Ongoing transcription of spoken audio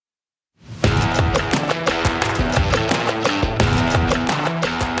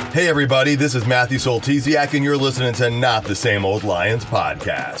Hey everybody, this is Matthew Soltesiak and you're listening to Not the Same Old Lions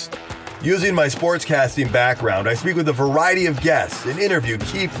podcast. Using my sportscasting background, I speak with a variety of guests and interview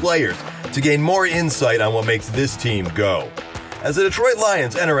key players to gain more insight on what makes this team go. As the Detroit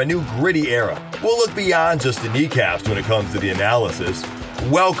Lions enter a new gritty era, we'll look beyond just the kneecaps when it comes to the analysis.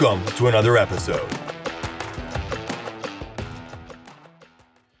 Welcome to another episode.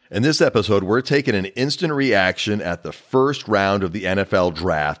 In this episode, we're taking an instant reaction at the first round of the NFL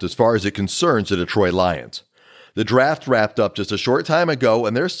draft as far as it concerns the Detroit Lions. The draft wrapped up just a short time ago,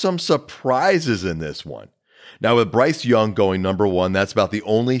 and there's some surprises in this one. Now, with Bryce Young going number one, that's about the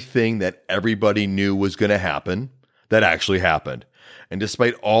only thing that everybody knew was going to happen that actually happened. And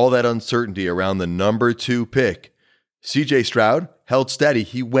despite all that uncertainty around the number 2 pick, CJ Stroud held steady.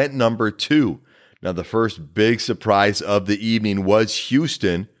 He went number 2. Now, the first big surprise of the evening was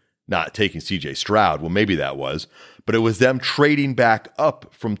Houston not taking CJ Stroud. Well, maybe that was, but it was them trading back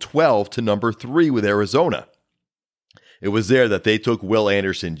up from 12 to number 3 with Arizona. It was there that they took Will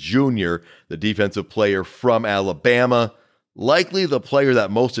Anderson Jr., the defensive player from Alabama, likely the player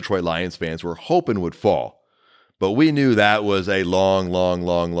that most Detroit Lions fans were hoping would fall. But we knew that was a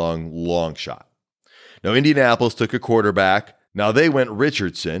long shot. Now, Indianapolis took a quarterback. Now, they went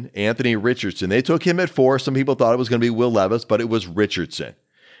Richardson, Anthony Richardson. They took him at 4. Some people thought it was going to be Will Levis, but it was Richardson.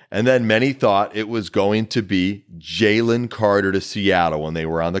 And then many thought it was going to be Jalen Carter to Seattle when they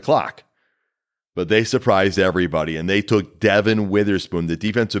were on the clock. But they surprised everybody, and they took Devin Witherspoon, the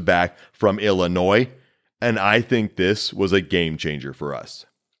defensive back from Illinois, and I think this was a game changer for us.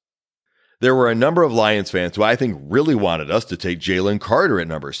 There were a number of Lions fans who I think really wanted us to take Jalen Carter at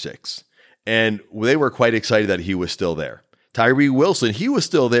number 6, and they were quite excited that he was still there. Tyree Wilson, he was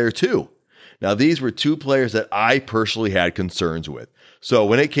still there too. Now, these were 2 players that I personally had concerns with. So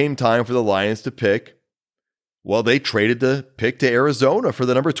when it came time for the Lions to pick, well, they traded the pick to Arizona for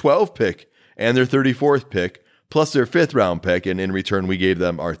the number 12 pick and their 34th pick, plus their 5th round pick, and in return, we gave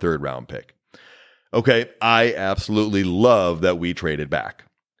them our 3rd round pick. Okay, I absolutely love that we traded back.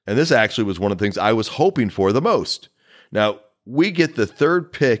 And this actually was one of the things I was hoping for the most. Now, we get the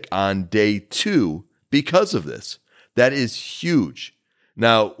 3rd pick on day 2 because of this. That is huge.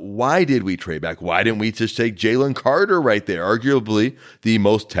 Now, why did we trade back? Why didn't we just take Jalen Carter right there? Arguably the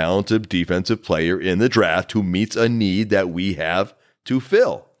most talented defensive player in the draft who meets a need that we have to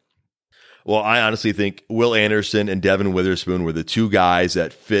fill. Well, I honestly think Will Anderson and Devin Witherspoon were the 2 guys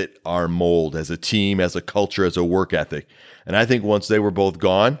that fit our mold as a team, as a culture, as a work ethic. And I think once they were both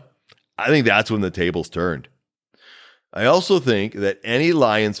gone, I think that's when the tables turned. I also think that any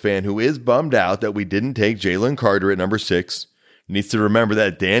Lions fan who is bummed out that we didn't take Jalen Carter at number 6 needs to remember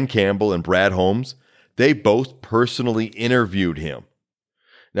that Dan Campbell and Brad Holmes, they both personally interviewed him.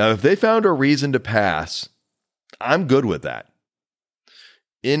 Now, if they found a reason to pass, I'm good with that.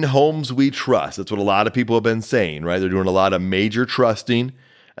 In Holmes we trust. That's what a lot of people have been saying, right? They're doing a lot of major trusting,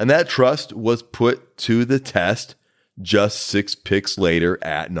 and that trust was put to the test just 6 picks later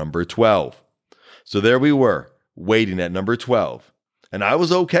at number 12. So there we were, waiting at number 12. And I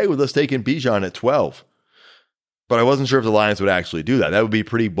was okay with us taking Bijan at 12. But I wasn't sure if the Lions would actually do that. That would be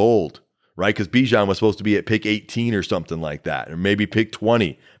pretty bold, right? Because Bijan was supposed to be at pick 18 or something like that, or maybe pick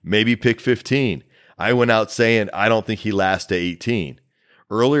 20, maybe pick 15. I went out saying I don't think he lasts to 18.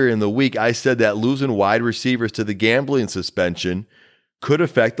 Earlier in the week, I said that losing wide receivers to the gambling suspension could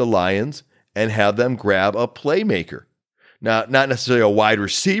affect the Lions and have them grab a playmaker. Now, not necessarily a wide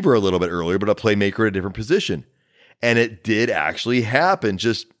receiver a little bit earlier, but a playmaker at a different position. And it did actually happen,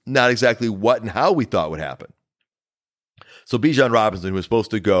 just not exactly what and how we thought would happen. So Bijan Robinson, who was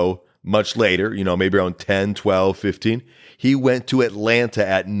supposed to go much later, maybe around 10, 12, 15, he went to Atlanta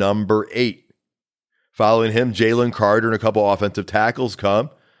at number 8. Following him, Jalen Carter and a couple offensive tackles come,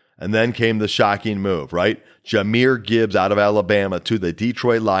 and then came the shocking move, right? Jahmyr Gibbs out of Alabama to the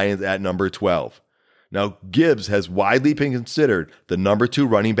Detroit Lions at number 12. Now, Gibbs has widely been considered the number 2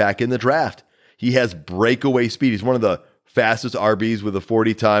 running back in the draft. He has breakaway speed. He's one of the fastest RBs with a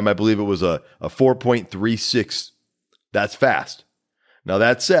 40 time. I believe it was a 4.36. That's fast. Now,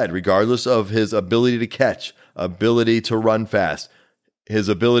 that said, regardless of his ability to catch, ability to run fast, his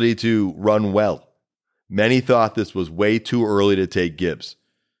ability to run well, many thought this was way too early to take Gibbs.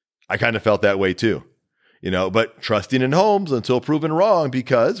 I kind of felt that way too, but trusting in Holmes until proven wrong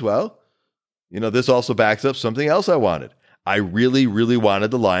because, this also backs up something else I wanted. I really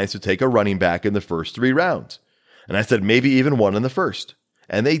wanted the Lions to take a running back in the first 3 rounds. And I said maybe even one in the first.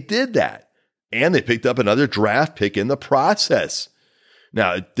 And they did that. And they picked up another draft pick in the process.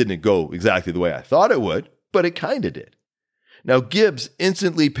 Now, it didn't go exactly the way I thought it would, but it kind of did. Now, Gibbs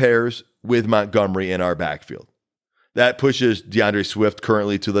instantly pairs with Montgomery in our backfield. That pushes DeAndre Swift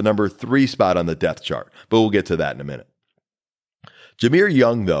currently to the number 3 spot on the depth chart, but we'll get to that in a minute. Jahmir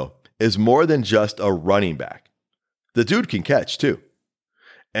Young, though, is more than just a running back. The dude can catch, too.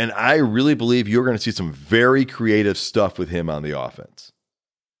 And I really believe you're going to see some very creative stuff with him on the offense.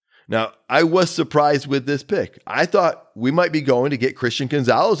 Now, I was surprised with this pick. I thought we might be going to get Christian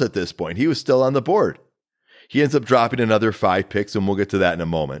Gonzalez at this point. He was still on the board. He ends up dropping another 5 picks, and we'll get to that in a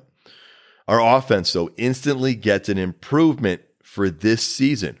moment. Our offense, though, instantly gets an improvement for this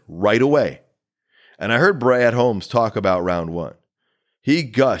season right away. And I heard Brad Holmes talk about round 1. He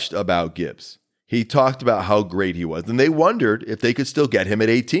gushed about Gibbs. He talked about how great he was, and they wondered if they could still get him at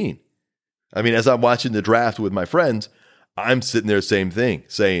 18. I mean, as I'm watching the draft with my friends, I'm sitting there same thing,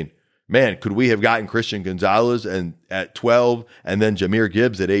 saying, man, could we have gotten Christian Gonzalez and at 12 and then Jahmyr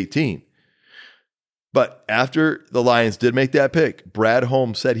Gibbs at 18? But after the Lions did make that pick, Brad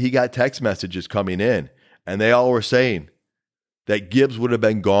Holmes said he got text messages coming in, and they all were saying that Gibbs would have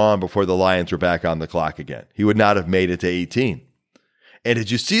been gone before the Lions were back on the clock again. He would not have made it to 18. And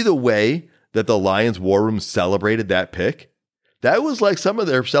did you see the way that the Lions War Room celebrated that pick? That was like some of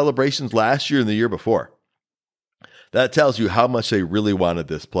their celebrations last year and the year before. That tells you how much they really wanted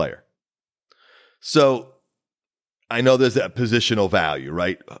this player. So I know there's that positional value,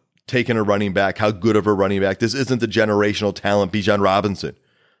 right? Taking a running back, how good of a running back. This isn't the generational talent, Bijan Robinson.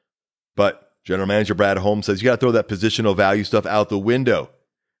 But General Manager Brad Holmes says you got to throw that positional value stuff out the window.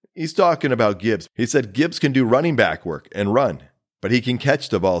 He's talking about Gibbs. He said Gibbs can do running back work and run, but he can catch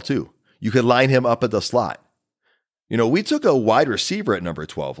the ball too. You could line him up at the slot. You know, we took a wide receiver at number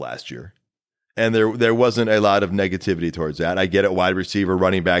 12 last year, and there wasn't a lot of negativity towards that. I get it, wide receiver,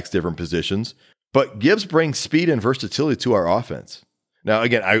 running backs, different positions. But Gibbs brings speed and versatility to our offense. Now,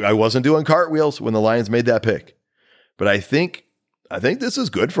 again, I wasn't doing cartwheels when the Lions made that pick, but I think this is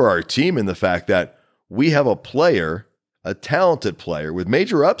good for our team in the fact that we have a player, a talented player with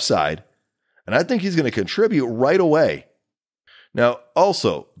major upside, and I think he's going to contribute right away. Now,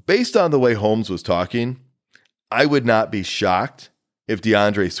 also, based on the way Holmes was talking, I would not be shocked if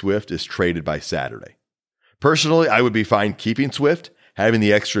DeAndre Swift is traded by Saturday. Personally, I would be fine keeping Swift, having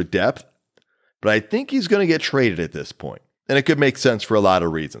the extra depth, but I think he's going to get traded at this point. And it could make sense for a lot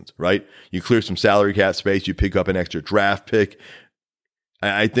of reasons, right? You clear some salary cap space, you pick up an extra draft pick.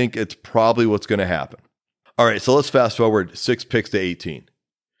 I think it's probably what's going to happen. All right, so let's fast forward 6 picks to 18.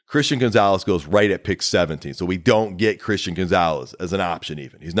 Christian Gonzalez goes right at pick 17, so we don't get Christian Gonzalez as an option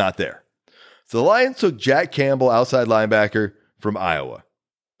even. He's not there. So the Lions took Jack Campbell, outside linebacker from Iowa.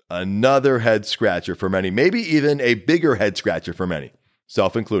 Another head scratcher for many, maybe even a bigger head scratcher for many,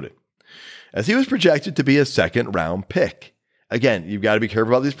 self-included, as he was projected to be a second-round pick. Again, you've got to be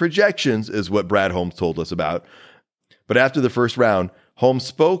careful about these projections, is what Brad Holmes told us about. But after the first round, Holmes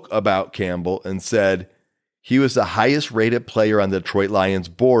spoke about Campbell and said he was the highest-rated player on the Detroit Lions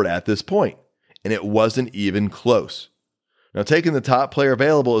board at this point, and it wasn't even close. Now, taking the top player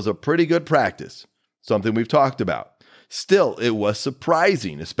available is a pretty good practice, something we've talked about. Still, it was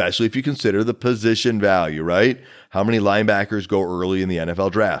surprising, especially if you consider the position value, right? How many linebackers go early in the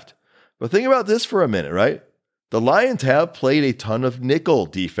NFL draft? But think about this for a minute, right? The Lions have played a ton of nickel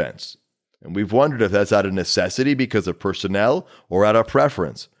defense, and we've wondered if that's out of necessity because of personnel or out of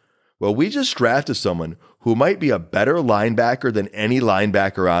preference. Well, we just drafted someone who might be a better linebacker than any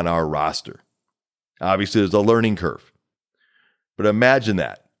linebacker on our roster. Obviously, there's a learning curve. But imagine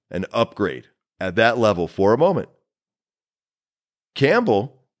that, an upgrade at that level for a moment.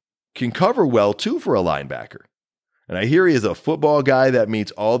 Campbell can cover well, too, for a linebacker. And I hear he is a football guy that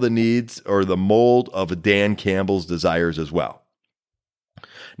meets all the needs or the mold of Dan Campbell's desires as well.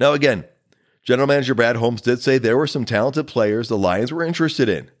 Now, again, General Manager Brad Holmes did say there were some talented players the Lions were interested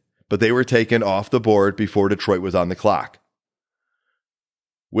in, but they were taken off the board before Detroit was on the clock.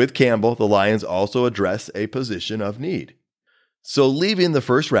 With Campbell, the Lions also addressed a position of need. So leaving the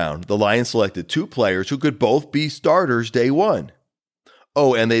first round, the Lions selected 2 players who could both be starters day one.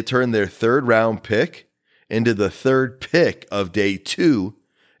 Oh, and they turned their third-round pick into the third pick of day 2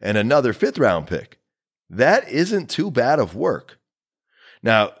 and another 5th-round pick. That isn't too bad of work.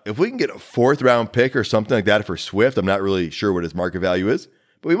 Now, if we can get a 4th-round pick or something like that for Swift, I'm not really sure what his market value is,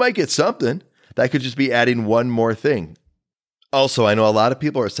 but we might get something that could just be adding one more thing. Also, I know a lot of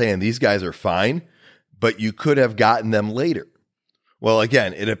people are saying these guys are fine, but you could have gotten them later. Well,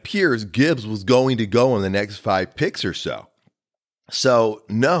 again, it appears Gibbs was going to go in the next 5 picks or so. So,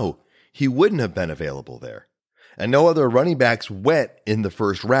 no, he wouldn't have been available there. And no other running backs went in the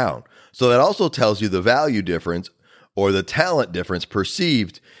first round. So that also tells you the value difference or the talent difference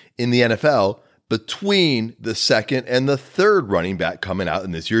perceived in the NFL between the second and the third running back coming out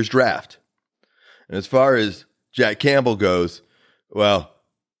in this year's draft. And as far as Jack Campbell goes, well,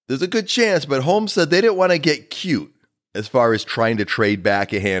 there's a good chance, but Holmes said they didn't want to get cute as far as trying to trade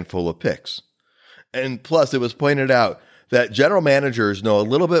back a handful of picks. And plus, it was pointed out that general managers know a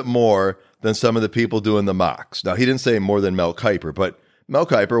little bit more than some of the people doing the mocks. Now, he didn't say more than Mel Kiper, but Mel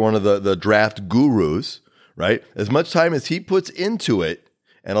Kiper, one of the draft gurus, right? As much time as he puts into it,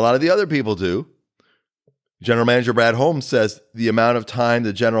 and a lot of the other people do, General Manager Brad Holmes says the amount of time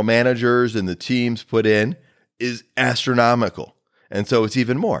the general managers and the teams put in is astronomical. And so it's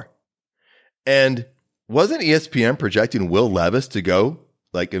even more. And wasn't ESPN projecting Will Levis to go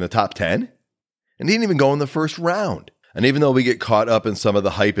like in the top 10? And he didn't even go in the first round. And even though we get caught up in some of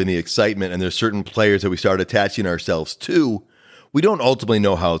the hype and the excitement, and there's certain players that we start attaching ourselves to, we don't ultimately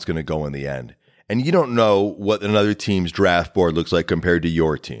know how it's going to go in the end. And you don't know what another team's draft board looks like compared to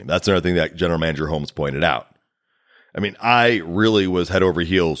your team. That's another thing that General Manager Holmes pointed out. I mean, I really was head over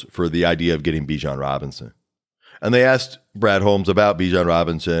heels for the idea of getting Bijan Robinson. And they asked Brad Holmes about Bijan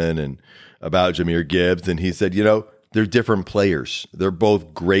Robinson and about Jahmyr Gibbs, and he said, they're different players. They're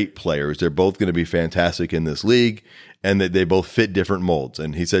both great players. They're both going to be fantastic in this league, and that they both fit different molds.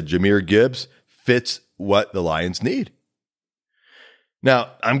 And he said Jahmyr Gibbs fits what the Lions need.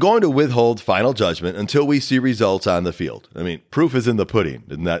 Now, I'm going to withhold final judgment until we see results on the field. I mean, proof is in the pudding.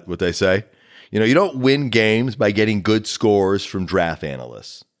 Isn't that what they say? You don't win games by getting good scores from draft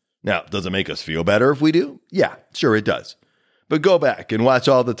analysts. Now, does it make us feel better if we do? Yeah, sure it does. But go back and watch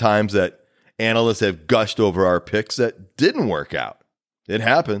all the times that analysts have gushed over our picks that didn't work out. It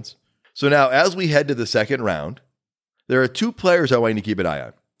happens. So now, as we head to the second round, there are two players I want you to keep an eye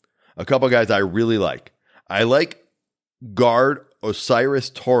on. A couple guys I really like. I like guard Osiris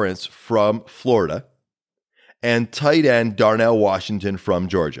Torrance from Florida and tight end Darnell Washington from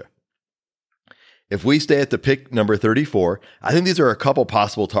Georgia. If we stay at the pick number 34, I think these are a couple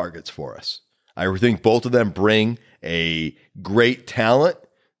possible targets for us. I think both of them bring a great talent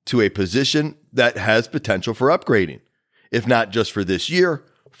to a position that has potential for upgrading, if not just for this year,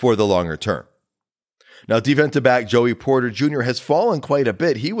 for the longer term. Now, defensive back Joey Porter Jr. has fallen quite a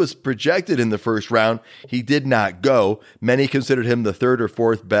bit. He was projected in the first round. He did not go. Many considered him the third or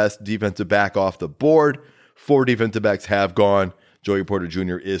fourth best defensive back off the board. 4 defensive backs have gone. Joey Porter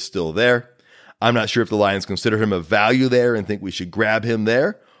Jr. is still there. I'm not sure if the Lions consider him a value there and think we should grab him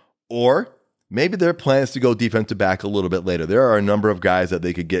there, or maybe their plan is to go defensive back a little bit later. There are a number of guys that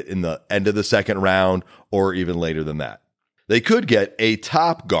they could get in the end of the second round or even later than that. They could get a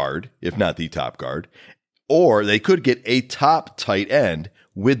top guard, if not the top guard, or they could get a top tight end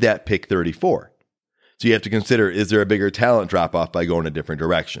with that pick 34. So you have to consider, is there a bigger talent drop-off by going a different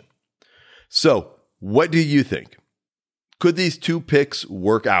direction? So what do you think? Could these two picks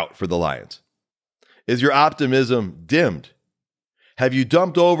work out for the Lions? Is your optimism dimmed? Have you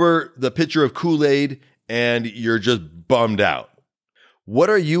dumped over the pitcher of Kool-Aid and you're just bummed out? What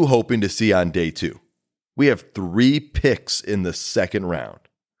are you hoping to see on day 2? We have 3 picks in the second round.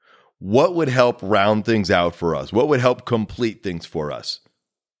 What would help round things out for us? What would help complete things for us?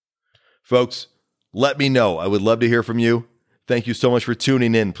 Folks, let me know. I would love to hear from you. Thank you so much for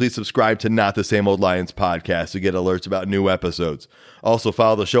tuning in. Please subscribe to Not the Same Old Lions podcast to get alerts about new episodes. Also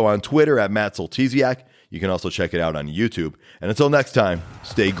follow the show on Twitter at Matt Soltesiak. You can also check it out on YouTube. And until next time,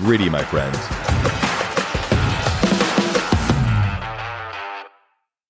 stay gritty, my friends.